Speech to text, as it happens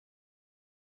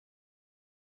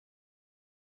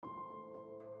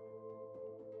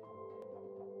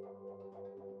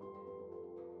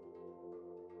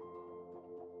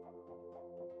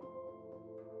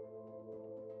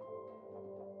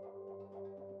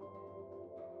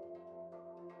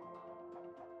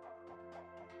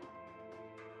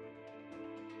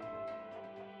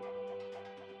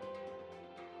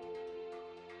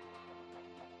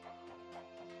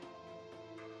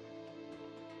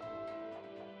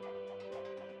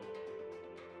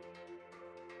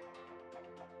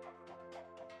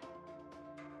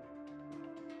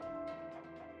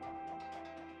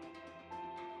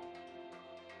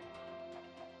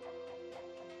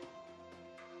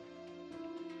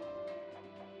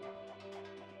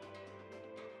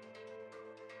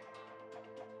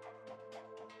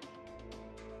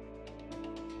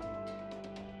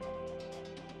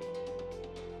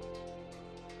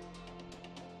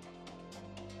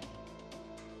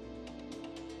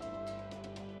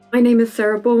My name is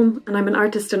Sarah Bohm, and I'm an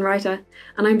artist and writer,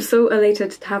 and I'm so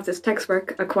elated to have this text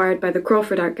work acquired by the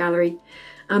Crawford Art Gallery.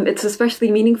 It's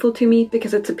especially meaningful to me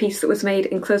because it's a piece that was made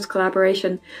in close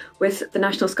collaboration with the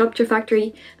National Sculpture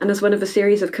Factory and is one of a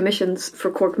series of commissions for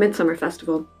Cork Midsummer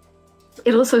Festival.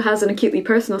 It also has an acutely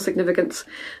personal significance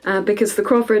because the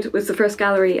Crawford was the first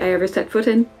gallery I ever set foot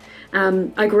in.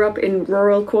 I grew up in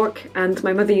rural Cork and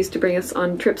my mother used to bring us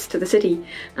on trips to the city,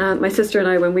 my sister and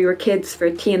I, when we were kids, for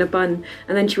tea and a bun,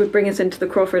 and then she would bring us into the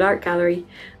Crawford Art Gallery.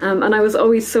 And I was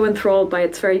always so enthralled by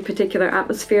its very particular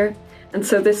atmosphere, and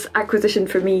so this acquisition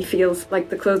for me feels like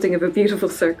the closing of a beautiful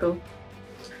circle.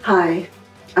 Hi,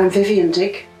 I'm Vivian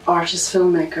Dick, artist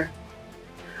filmmaker.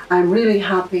 I'm really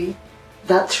happy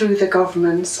that through the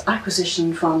government's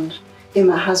acquisition fund,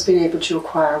 IMMA has been able to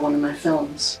acquire one of my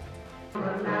films.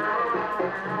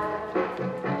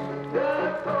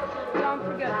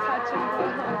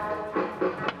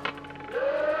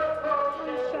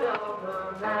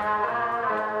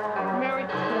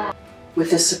 With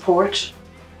this support,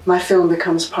 my film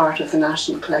becomes part of the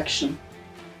National Collection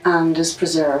and is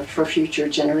preserved for future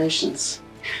generations.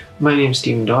 My name is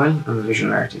Stephen Doyle. I'm a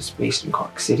visual artist based in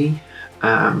Cork City.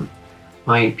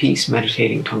 My piece,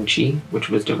 Meditating Tongue Chi, which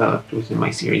was developed within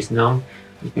my series Numb,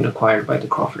 has been acquired by the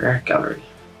Crawford Art Gallery.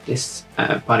 This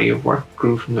body of work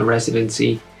grew from the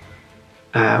residency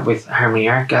with Harmony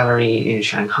Art Gallery in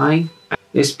Shanghai.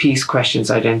 This piece questions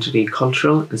identity,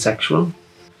 cultural and sexual.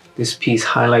 This piece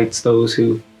highlights those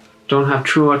who don't have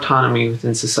true autonomy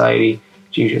within society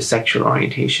due to sexual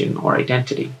orientation or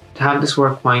identity. To have this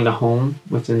work find a home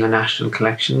within the National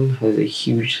Collection has a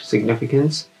huge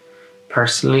significance.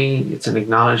 Personally, it's an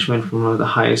acknowledgement from one of the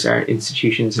highest art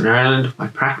institutions in Ireland of my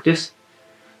practice,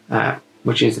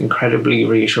 which is incredibly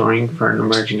reassuring for an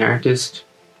emerging artist.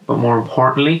 But more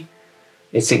importantly,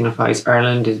 it signifies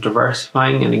Ireland is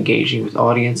diversifying and engaging with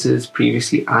audiences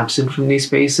previously absent from these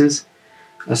spaces.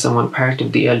 As someone part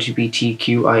of the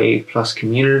LGBTQIA+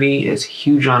 community, it's a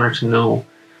huge honour to know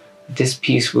that this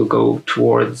piece will go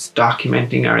towards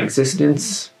documenting our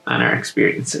existence and our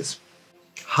experiences.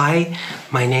 Hi,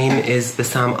 my name is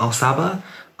Bassam Al-Saba.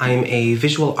 I'm a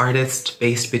visual artist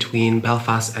based between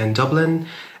Belfast and Dublin,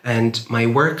 and my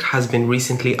work has been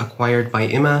recently acquired by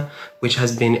IMMA, which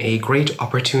has been a great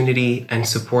opportunity and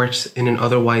support in an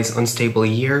otherwise unstable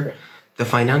year. The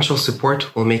financial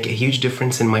support will make a huge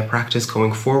difference in my practice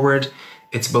going forward.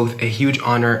 It's both a huge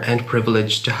honour and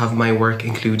privilege to have my work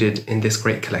included in this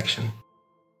great collection.